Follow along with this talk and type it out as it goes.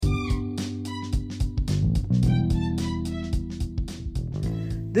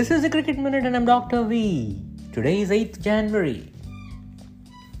This is the Cricket Minute and I'm Dr. V. Today is 8th January.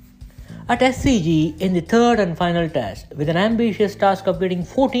 At SCG, in the third and final test, with an ambitious task of getting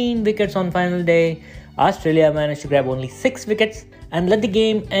 14 wickets on final day, Australia managed to grab only 6 wickets and let the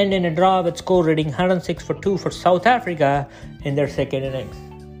game end in a draw with score reading 106 for 2 for South Africa in their second innings.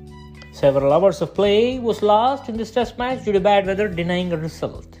 Several hours of play was lost in this test match due to bad weather denying a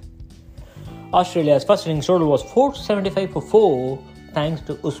result. Australia's first innings total was 475 for 4 thanks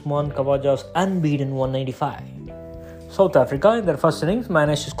to Usman Khawaja's unbeaten 195. South Africa in their first innings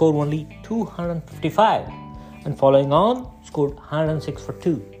managed to score only 255 and following on scored 106 for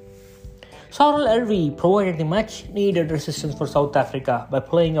 2. Sorrel Ervi provided the much needed resistance for South Africa by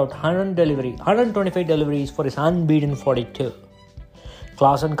playing out 125 deliveries for his unbeaten 42.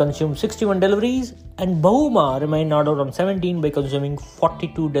 Klaasen consumed 61 deliveries and Bahuma remained not out on 17 by consuming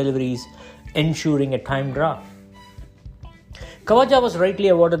 42 deliveries, ensuring a time draw. Khawaja was rightly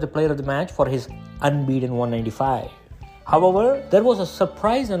awarded the player of the match for his unbeaten 195. However, there was a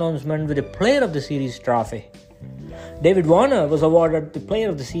surprise announcement with the player of the series trophy. David Warner was awarded the player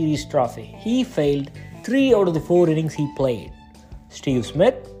of the series trophy. He failed 3 out of the 4 innings he played. Steve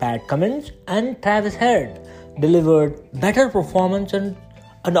Smith, Pat Cummins and Travis Head delivered better performance and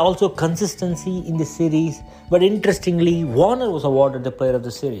also consistency in the series, but interestingly, Warner was awarded the player of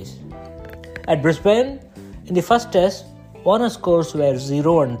the series. At Brisbane, in the first test, Warner's scores were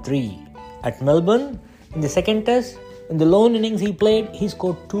 0 and 3. At Melbourne, in the second test, in the lone innings he played, he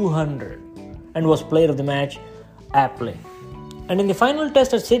scored 200 and was player of the match aptly. And in the final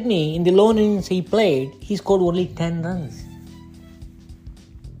test at Sydney, in the lone innings he played, he scored only 10 runs.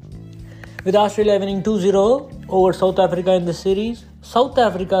 With Australia winning 2-0 over South Africa in the series, South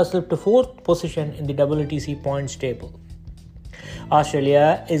Africa slipped to 4th position in the WTC points table.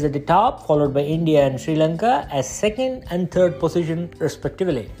 Australia is at the top, followed by India and Sri Lanka as 2nd and 3rd position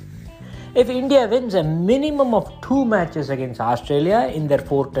respectively. If India wins a minimum of 2 matches against Australia in their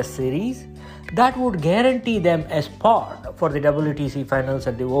 4-test series, that would guarantee them a spot for the WTC finals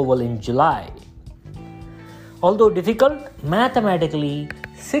at the Oval in July. Although difficult, mathematically,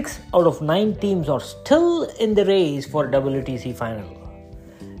 6 out of 9 teams are still in the race for WTC final.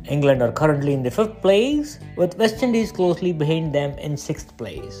 England are currently in the 5th place, with West Indies closely behind them in 6th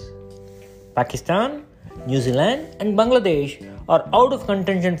place. Pakistan, New Zealand and Bangladesh are out of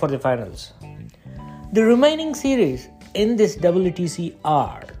contention for the finals. The remaining series in this WTC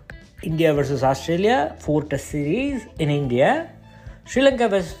are India vs Australia, 4-test series in India, Sri Lanka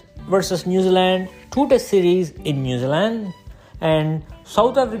vs New Zealand, 2-test series in New Zealand, and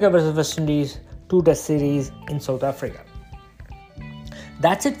South Africa vs West Indies, 2-test series in South Africa.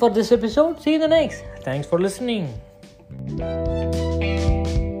 That's it for this episode. See you in the next. Thanks for listening.